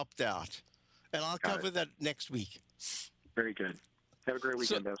really topped out. And I'll cover that next week. Very good. Have a great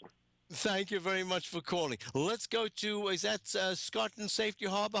weekend, Basil. Thank you very much for calling. Let's go to, is that Scott in Safety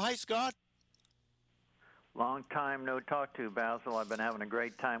Harbor? Hi, Scott. Long time no talk to, Basil. I've been having a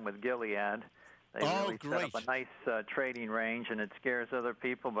great time with Gilead. They really set up a nice trading range, and it scares other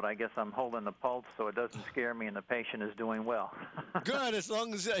people, but I guess I'm holding the pulse so it doesn't scare me and the patient is doing well. Good, as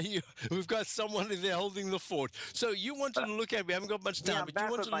long as we've got someone in there holding the fort. So you wanted to look at, we haven't got much time, but you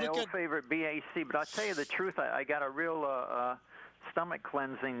want to look at... Yeah, I'm back with my old favorite BAC, but I'll tell you the truth, I got a real stomach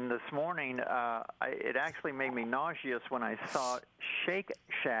cleansing this morning. It actually made me nauseous when I saw Shake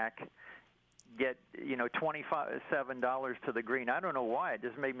Shack get, $27 to the green. I don't know why. It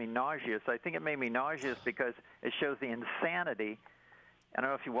just made me nauseous. I think it made me nauseous because it shows the insanity. I don't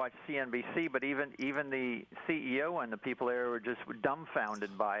know if you watch CNBC, but even the CEO and the people there were just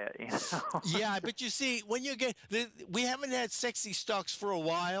dumbfounded by it. Yeah, but you see, when you get, we haven't had sexy stocks for a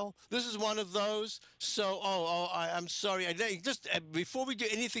while. This is one of those. So, I'm sorry. Just before we do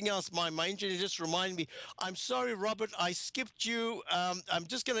anything else, my engineer just reminded me. I'm sorry, Robert. I skipped you. I'm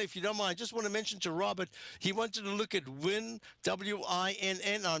just gonna, if you don't mind, I just want to mention to Robert. He wanted to look at WIN,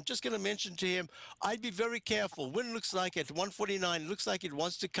 WINN. I'm just gonna mention to him. I'd be very careful. WIN looks like at 149. It looks like it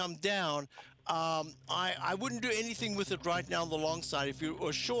wants to come down. I wouldn't do anything with it right now on the long side. If you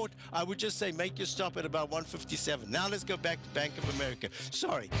were short, I would just say make your stop at about 157. Now let's go back to Bank of America.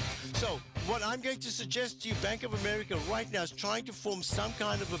 Sorry. So what I'm going to suggest to you, Bank of America right now is trying to form some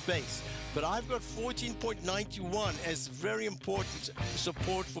kind of a base. But I've got 14.91 as very important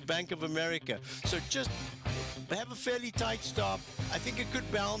support for Bank of America. So just have a fairly tight stop. I think it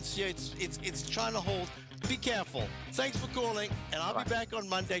could bounce here. It's trying to hold. Be careful. Thanks for calling, and I'll be back on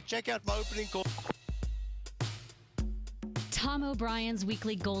Monday. Check out my opening call. Tom O'Brien's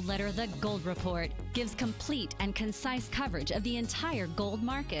weekly gold letter, The Gold Report, gives complete and concise coverage of the entire gold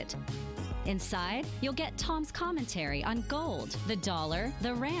market. Inside, you'll get Tom's commentary on gold, the dollar,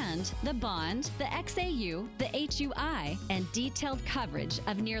 the rand, the bond, the XAU, the HUI, and detailed coverage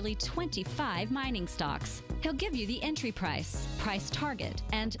of nearly 25 mining stocks. He'll give you the entry price, price target,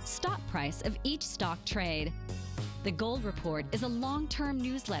 and stop price of each stock trade. The Gold Report is a long-term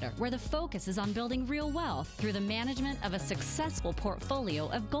newsletter where the focus is on building real wealth through the management of a successful portfolio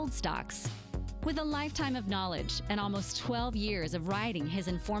of gold stocks. With a lifetime of knowledge and almost 12 years of writing his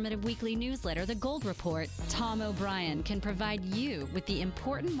informative weekly newsletter, The Gold Report, Tom O'Brien can provide you with the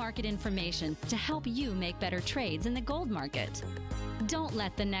important market information to help you make better trades in the gold market. Don't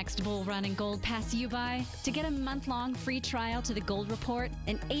let the next bull run in gold pass you by. To get a month-long free trial to The Gold Report,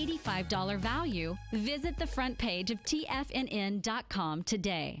 an $85 value, visit the front page of TFNN.com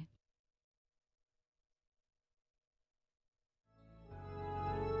today.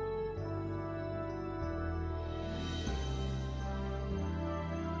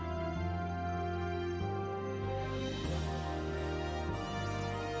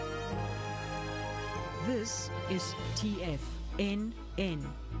 This is TFNN.